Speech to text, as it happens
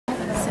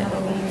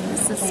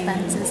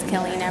suspense is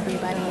killing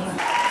everybody.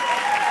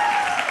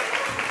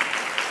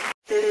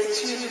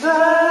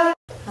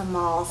 I'm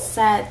all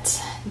set.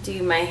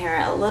 Do my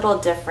hair a little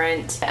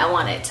different. I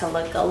want it to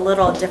look a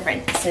little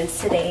different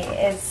since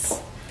today is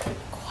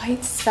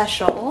quite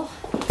special.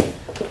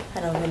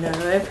 I don't even know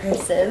where my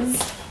purse is.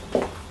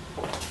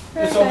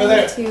 It's over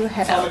there. It's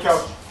on the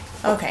couch.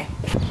 Okay.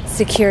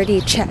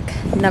 Security check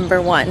number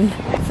 1.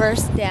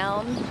 First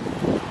down,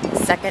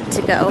 second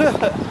to go.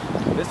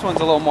 This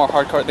one's a little more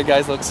hardcore. The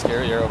guys look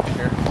scarier over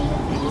here.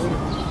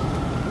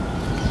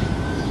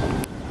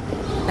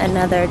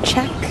 Another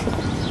check.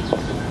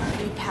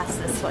 We passed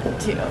this one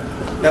too.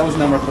 That was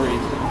number 3.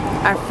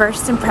 Our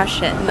first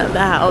impression of the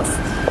house.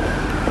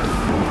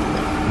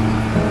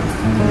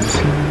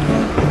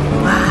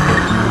 Wow.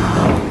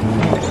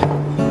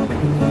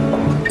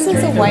 This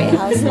is the White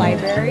House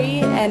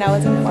Library, and I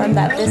was informed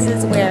that this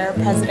is where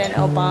President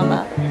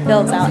Obama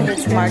fills out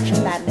his March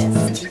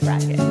Madness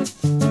bracket.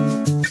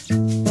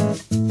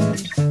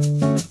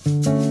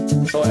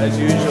 So as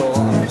usual,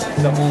 I'm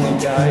the only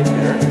guy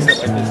here,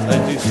 except I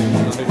do see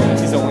one other guy.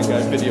 He's the only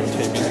guy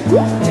videotaping.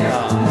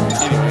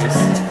 Anyways,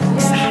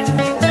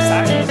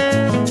 excited.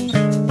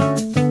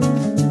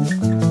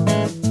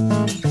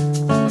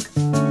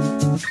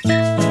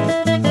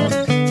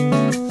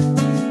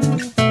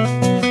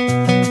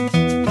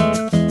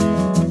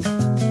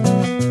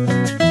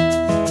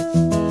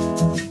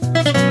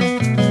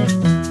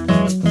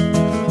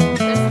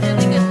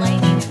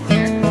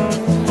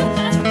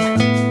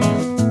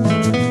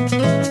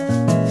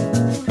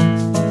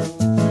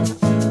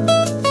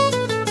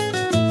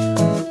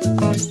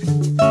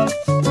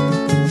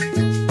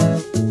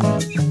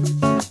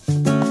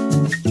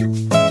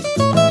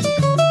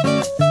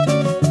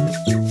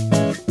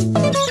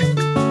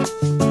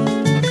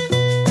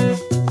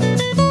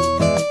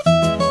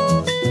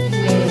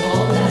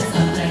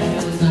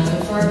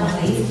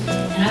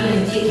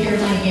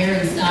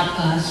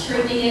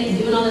 Straightening it and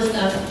doing all this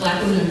stuff,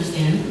 black women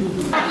understand.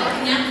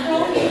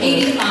 Natural,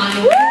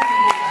 85.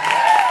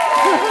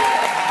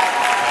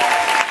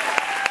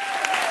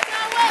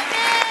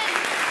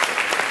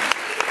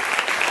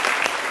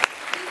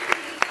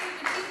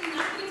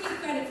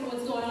 Credit for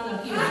what's going on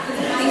up here.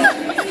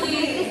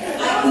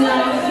 No,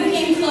 if you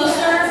came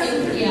closer,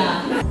 yeah.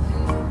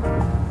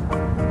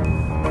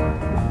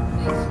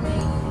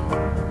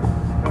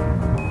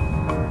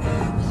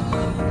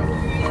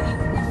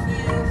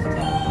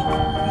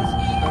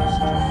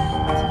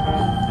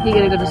 You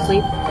gonna go to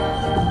sleep? I'm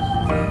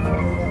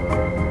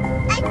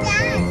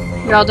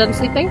done. You're all done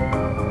sleeping?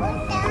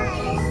 I'm done.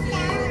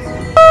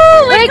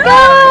 Oh, wake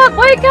up!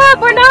 Wake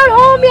up! We're not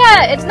home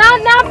yet! It's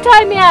not nap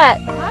time yet!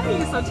 Why are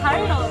you so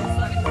tired all of a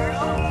sudden,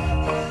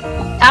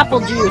 girl? Apple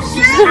juice.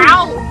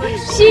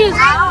 She's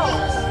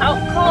out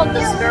cold,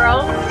 this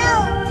girl.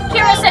 No.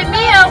 Kira said,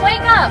 Mia,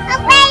 wake up!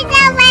 Wait.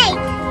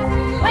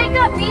 Wake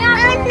up, Mia!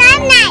 It's not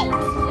night.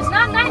 It's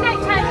not night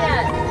time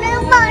yet.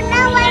 No,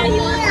 wait,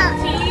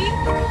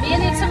 Mia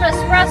needs some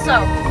espresso.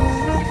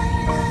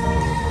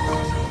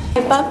 I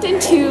bumped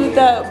into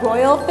the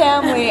royal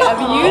family of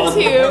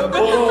YouTube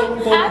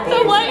at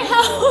the White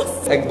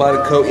House. I bought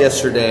a coat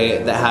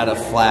yesterday that had a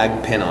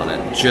flag pin on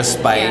it.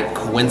 Just by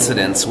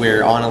coincidence, we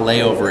were on a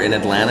layover in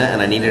Atlanta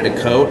and I needed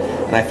a coat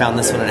and I found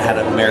this one and it had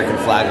an American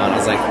flag on it. I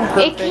was like,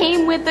 perfect. It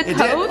came with the coat? It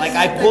did. Like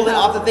I pulled it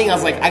off the thing, I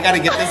was like, I gotta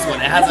get this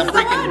one. It has a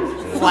freaking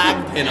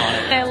flag pin on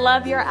it. I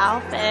love your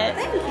outfit.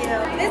 Thank you.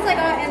 It's like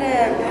in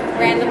a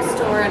random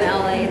store in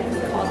LA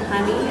called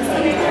Honey.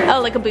 Oh,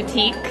 like a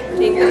boutique?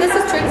 This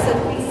is Trixon.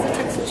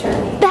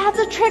 Shirt. That's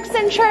a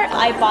Trixon shirt.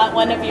 I bought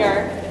one of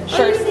your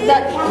shirts. The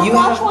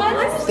camouflage one?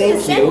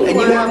 Thank you. And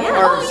you have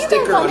our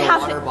sticker on your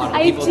have water bottle.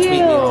 I People tweet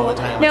me all the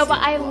time. No, but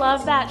I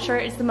love that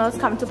shirt. It's the most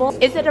comfortable.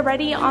 Is it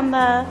already on the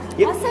I'll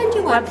send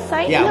you one.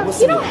 website? Yeah, no, we'll you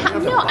send don't you have.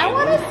 one. No, I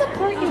want to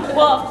support you.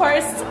 Well, of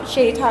course,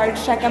 Shade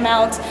Tards, check them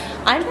out.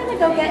 I'm gonna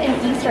go get an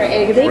Easter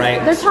egg.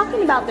 They're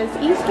talking about this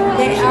Easter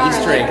egg.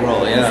 Easter egg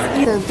roll,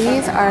 yeah. So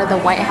these are the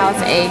White House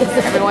eggs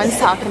everyone's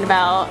talking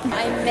about.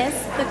 I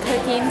missed the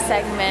cooking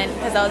segment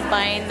because I was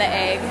buying the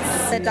eggs.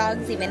 The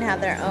dogs even have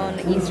their own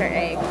Easter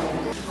egg.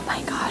 Oh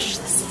my gosh,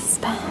 the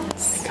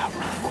suspense. It got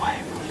really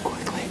quiet really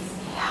quickly.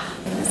 Yeah,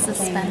 the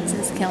suspense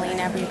is killing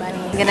everybody.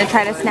 I'm gonna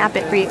try to snap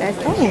it for you guys.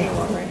 Oh.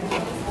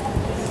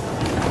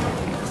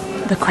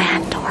 The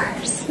grand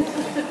doors.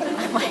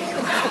 Oh my god.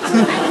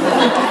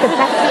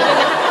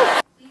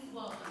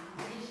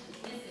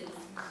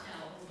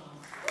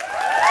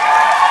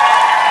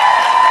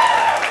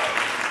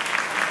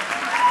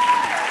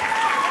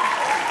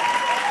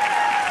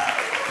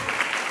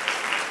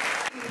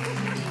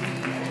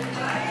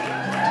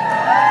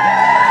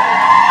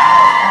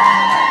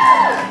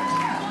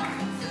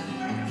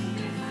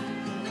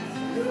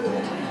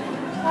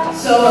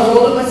 So I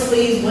rolled up my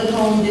sleeves, went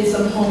home, did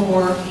some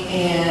homework,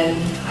 and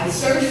I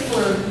searched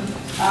for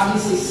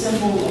obviously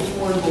simple,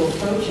 affordable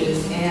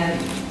approaches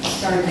and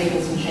started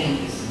making some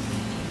changes.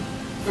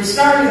 For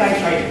starters, I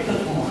tried to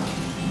cook more.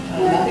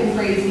 Nothing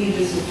crazy,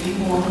 just a few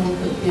more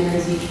home-cooked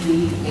dinners each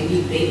week,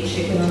 maybe baked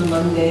chicken on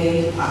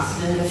Monday,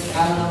 pasta and a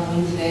salad on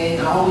Wednesday,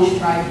 and I always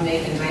tried to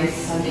make a nice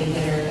Sunday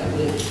dinner that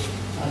would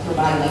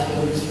provide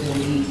leftovers for the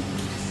week.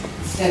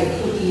 Instead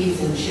of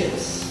cookies and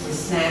chips for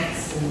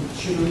snacks and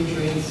sugary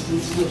drinks, we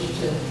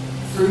switched to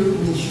fruit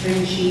and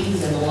string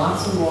cheese and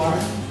lots of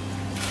water.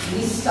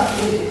 We stuck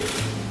with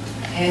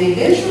it. And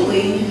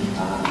eventually,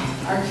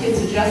 our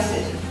kids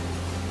adjusted.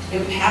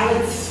 Their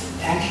palates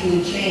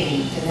actually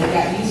changed, and they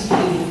got used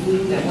to eating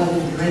food that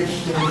wasn't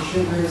drenched in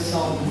sugar,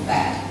 salt, and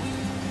fat.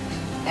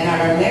 And at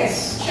our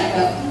next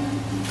checkup,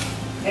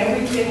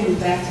 everything was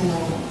back to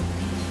normal.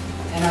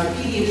 And our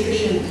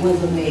pediatrician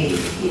was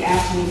amazed. He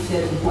asked me, he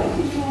said, "What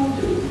did you all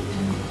do?"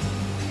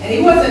 And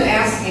he wasn't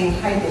asking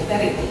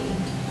hypothetically.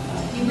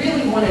 He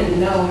really wanted to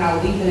know how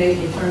we've been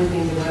able to turn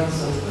things around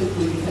so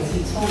quickly, because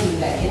he told me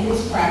that in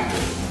his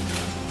practice,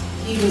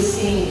 he was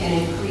seeing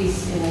an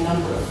increase in the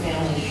number of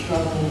families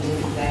struggling with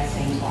the exact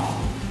same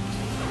problem.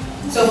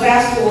 So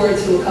fast forward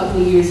to a couple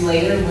of years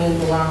later, when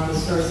Barack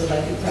was first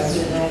elected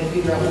president, and I had to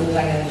figure out what was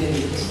I going to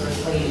do as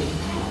first lady.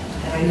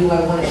 And I knew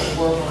I wanted to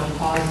work on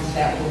causes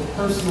that were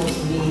personal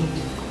to me,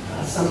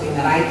 something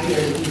that I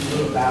cared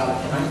deeply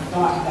about. And I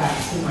thought back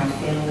to my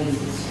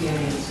family's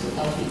experience with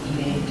healthy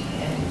eating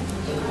and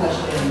the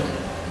question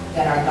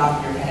that our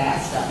doctor had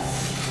asked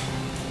us.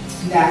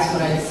 That's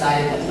when I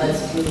decided that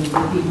Let's Food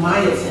would be my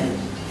attempt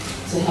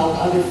to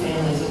help other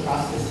families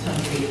across this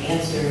country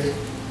answer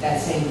that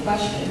same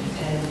question.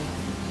 And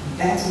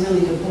that's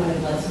really the point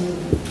of Let's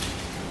Move.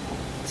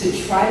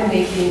 To try to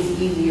make things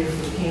easier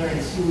for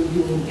parents who are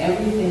doing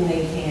everything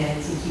they can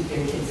to keep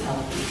their kids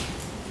healthy.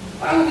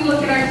 Why would we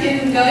look at our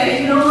kids and go,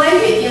 "Hey, you don't like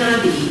it, you're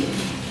not eating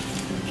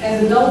it"?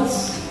 As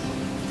adults,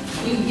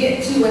 you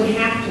get to and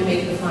have to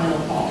make the final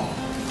call.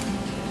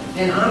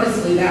 And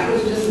honestly, that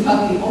was just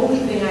about the only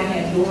thing I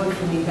had going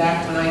for me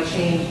back when I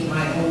changed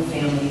my own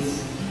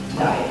family's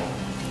diet.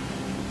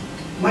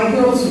 My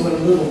girls were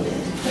little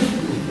then.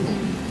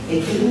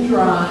 They couldn't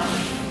drive.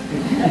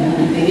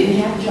 They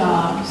didn't have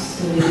jobs,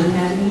 so they didn't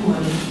have any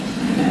money.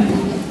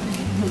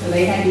 So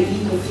they had to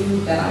eat the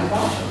food that I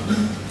bought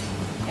them.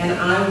 And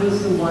I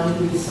was the one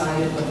who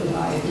decided what to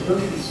buy at the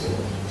grocery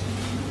store.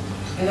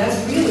 And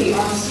that's really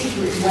our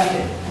secret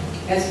weapon.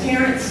 As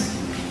parents,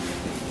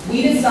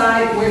 we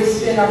decide where to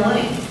spend our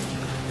money.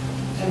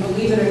 And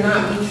believe it or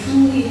not, we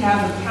truly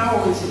have the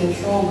power to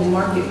control the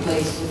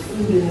marketplace for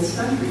food in this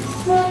country.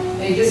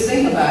 And just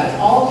think about it.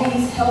 All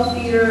these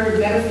healthier,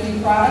 better for you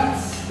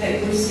products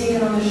that we're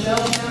seeing on the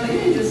shelf now, they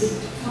didn't just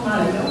come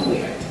out of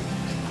nowhere.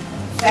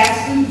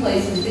 Fast food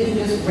places didn't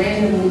just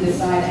randomly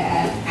decide to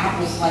add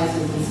apple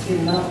slices and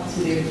skim milk to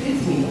their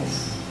kids'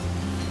 meals.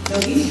 So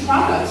these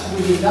products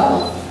were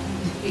developed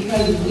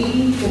because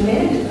we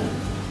demanded them.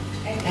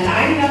 And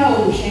I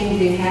know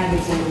changing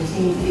habits and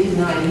routines is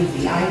not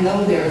easy. I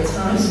know there are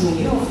times when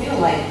you don't feel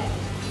like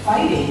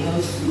fighting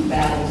those food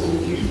battles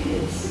with your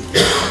kids.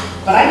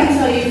 But I can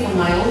tell you from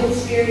my own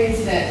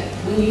experience that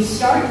when you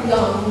start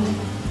young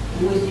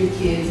with your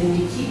kids and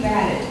you keep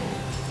at it,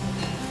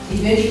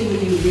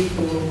 eventually you reap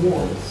the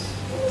rewards.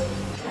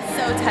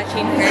 So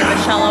touching hearing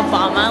Michelle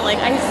Obama, like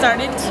I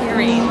started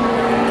tearing.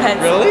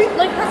 Really?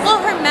 Like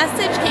her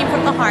message came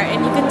from the heart,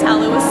 and you could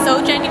tell it was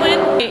so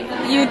genuine.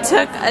 You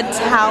took a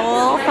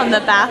towel from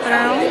the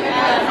bathroom.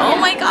 Oh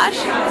my gosh,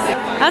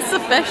 that's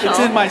official. It's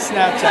in my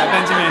Snapchat,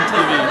 Benjamin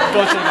TV.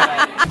 Go check it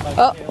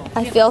out. Oh,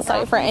 I feel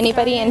sorry for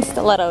anybody in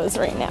stilettos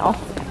right now.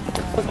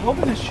 I was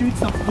hoping to shoot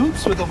some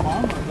hoops with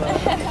Obama, but...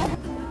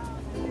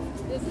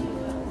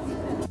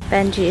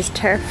 Benji's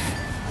turf.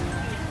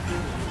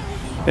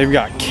 They've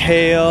got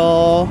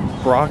kale,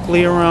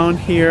 broccoli around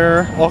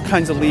here, all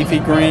kinds of leafy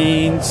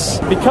greens.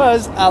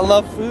 Because I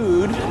love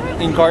food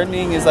and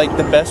gardening is like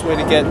the best way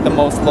to get the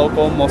most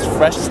local, most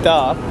fresh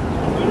stuff,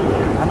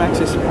 I'm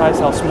actually surprised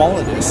how small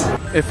it is.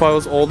 If I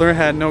was older,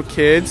 had no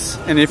kids,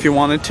 and if you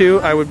wanted to,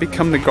 I would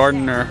become the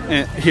gardener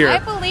here. I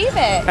believe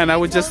it. And I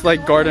would just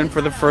like garden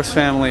for the first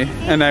family,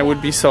 and I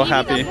would be so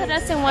happy. Put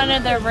us in one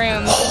of their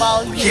rooms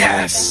while you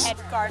Yes! are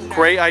the head gardener.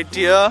 Great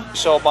idea.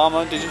 Michelle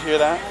Obama, did you hear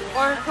that?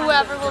 Or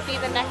whoever will be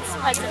the next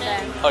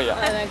president. Oh yeah.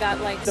 And I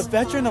got like The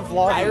veteran of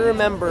vlogging. I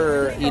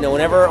remember, you know,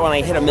 when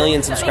I hit 1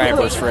 million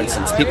subscribers, for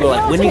instance, people were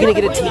like, "When are you gonna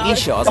get a TV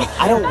show?" I was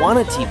like, "I don't want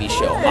a TV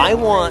show. I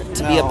want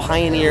to be a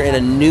pioneer in a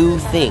new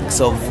thing."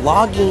 So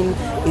vlogging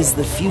is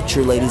the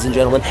future, ladies and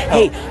gentlemen.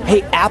 Hey,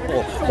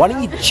 Apple, why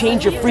don't you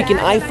change your freaking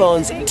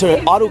iPhones to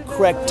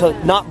autocorrect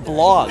to not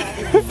blog?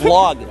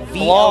 Vlog.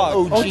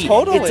 V-L-O-G. Oh,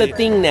 totally. It's a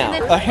thing now.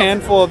 A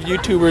handful of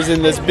YouTubers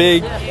in this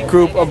big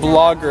group of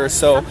bloggers.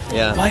 So,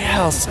 yeah. White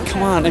House,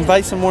 come on,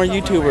 invite some more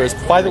YouTubers.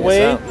 By the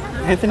way,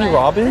 Anthony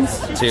Robbins?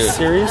 Dude.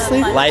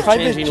 Seriously?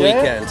 Life-changing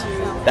weekend.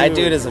 That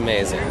dude is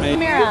amazing.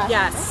 Mira.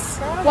 Yes.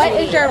 What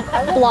is your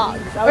blog?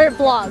 Or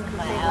blog?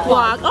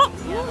 Blog. Oh,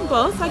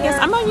 both, I guess.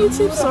 I'm on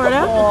YouTube, sort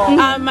of.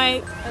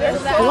 My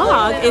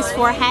blog is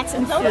for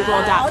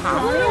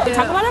hatsandfrugal.com. We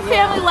talk about our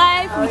family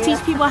life. We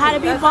teach people how to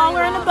be a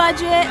baller on a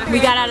budget. We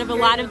got out of a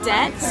lot of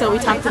debt, so we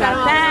talked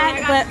about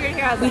that. But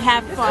we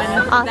have fun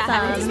without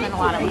having to spend a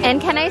lot of money.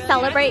 And can I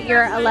celebrate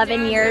your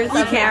 11 years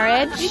of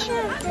marriage?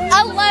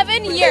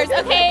 11 years,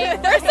 okay.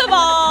 First of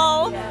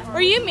all,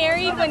 were you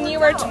married when you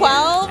were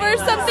 12 or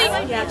something?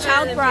 Yeah,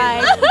 child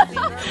bride.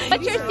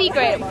 What's your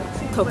secret?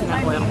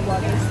 Coconut oil.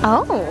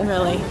 Oh.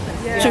 Really?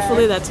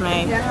 Truthfully, that's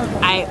my,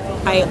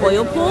 I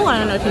oil pull. I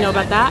don't know if you know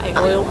about that. I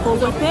oil pull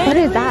with it. What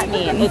does that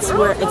mean? It's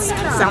where, it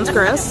sounds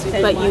gross,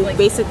 but you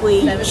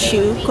basically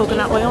chew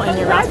coconut oil in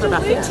your mouth for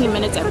about 15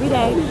 minutes every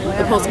day.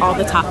 It pulls all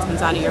the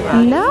toxins out of your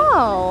body.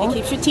 No. It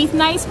keeps your teeth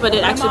nice, but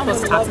it actually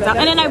pulls the toxins out.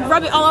 And then I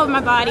rub it all over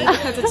my body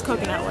because it's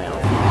coconut oil.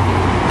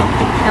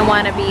 I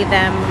want to be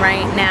them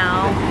right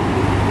now.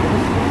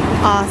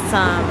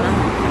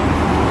 Awesome.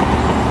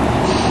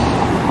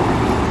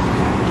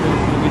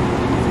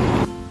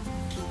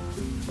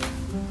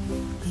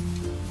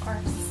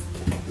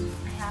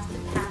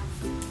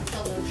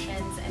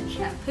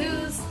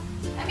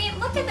 I mean,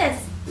 look at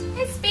this.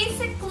 It's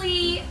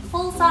basically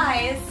full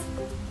size,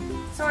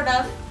 sort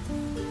of.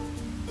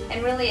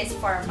 And really it's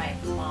for my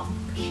mom.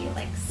 She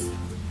likes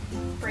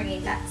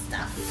bringing that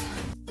stuff.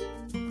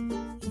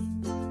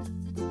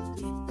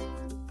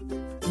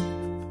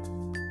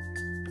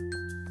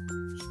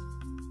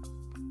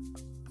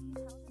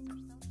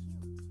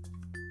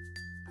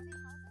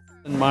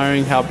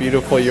 Admiring how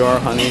beautiful you are,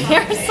 honey.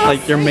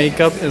 Like your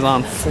makeup is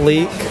on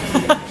fleek.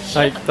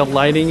 Like the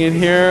lighting in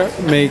here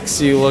makes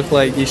you look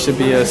like you should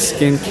be a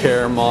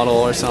skincare model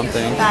or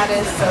something. That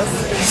is so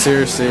sweet.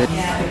 Seriously.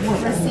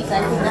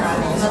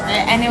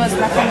 And it was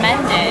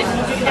recommended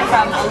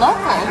from a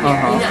local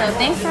here. So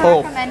thanks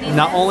for recommending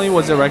not only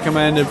was it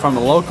recommended from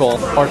a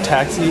local, our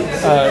taxi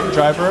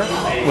driver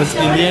was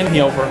Indian. He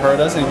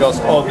overheard us and he goes,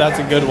 "Oh, that's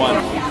a good one."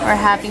 We're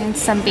having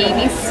some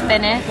baby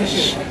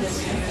spinach.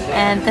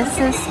 And this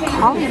is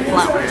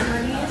cauliflower.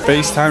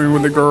 FaceTiming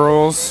with the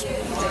girls,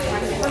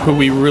 who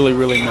we really,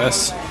 really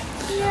miss.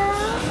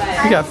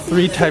 We got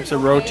 3 types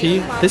of roti.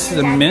 This is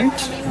a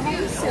mint,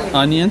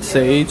 onion,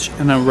 sage,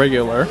 and a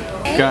regular.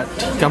 We got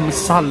tikka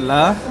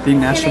masala, the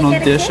national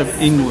dish of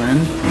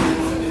England.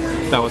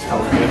 That was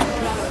hella good.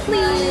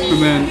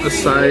 And then a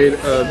side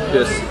of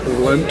this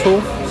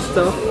lentil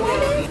stuff.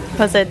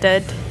 Was it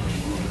good?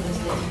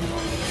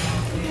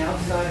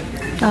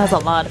 That was a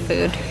lot of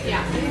food.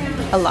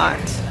 A lot.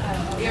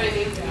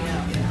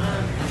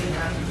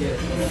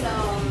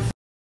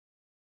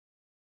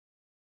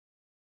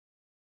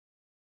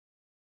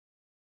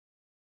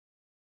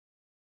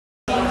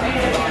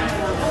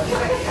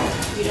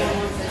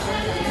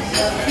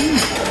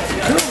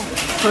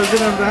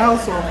 President of the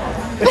household.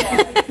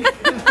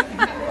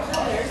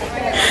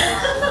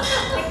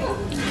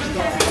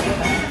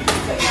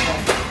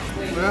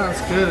 Yeah,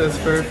 it's good. It's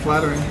very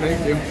flattering.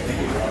 Thank you.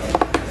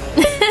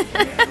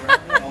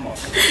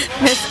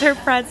 Mr.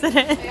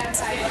 President.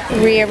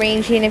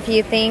 Rearranging a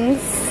few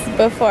things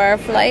before our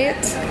flight.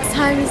 It's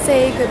time to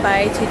say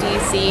goodbye to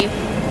DC.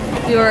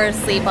 We were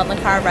asleep on the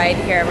car ride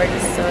here. We're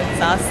just so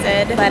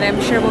exhausted. But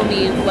I'm sure we'll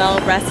be well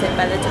rested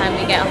by the time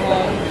we get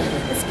home.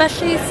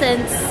 Especially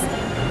since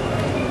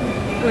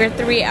we're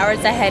 3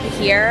 hours ahead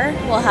here.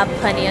 We'll have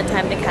plenty of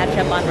time to catch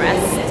up on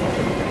rest.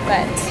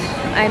 But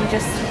I'm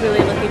just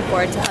really looking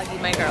forward to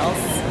hugging my girls.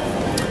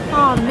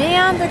 Oh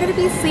man, they're gonna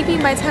be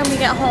sleeping by the time we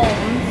get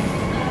home.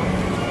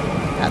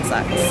 That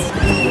sucks.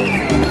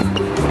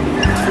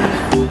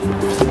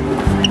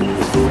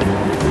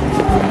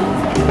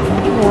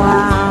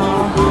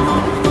 Wow.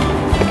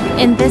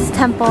 In this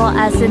temple,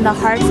 as in the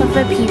hearts of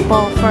the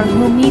people for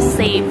whom he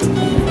saved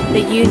the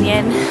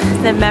Union,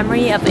 the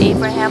memory of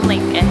Abraham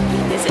Lincoln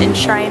is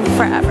enshrined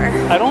forever.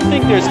 I don't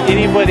think there's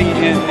anybody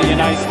in the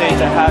United States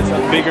that has a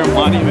bigger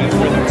monument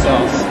for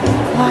themselves.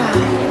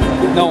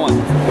 Wow. No one.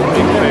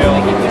 Big fail.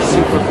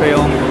 Super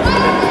fail.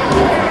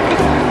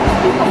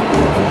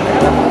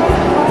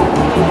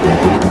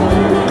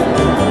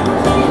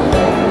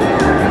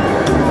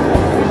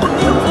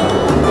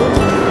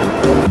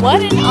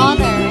 What an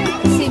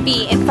honor to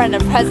be in front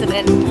of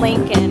President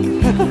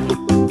Lincoln.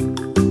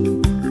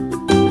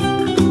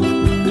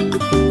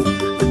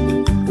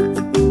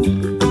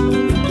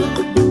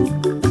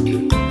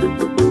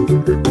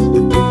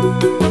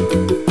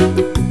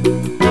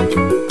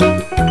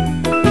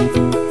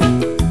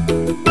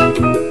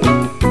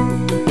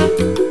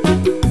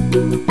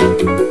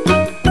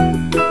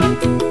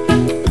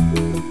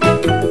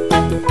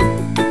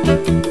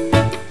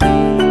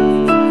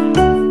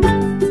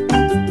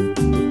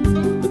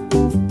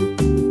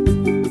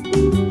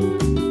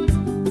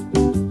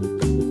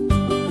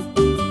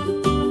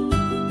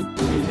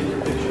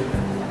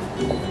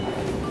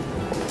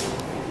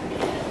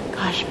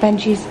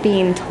 Benji's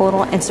being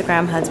total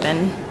Instagram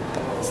husband.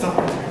 Stop.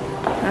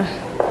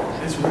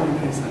 It's really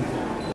nice.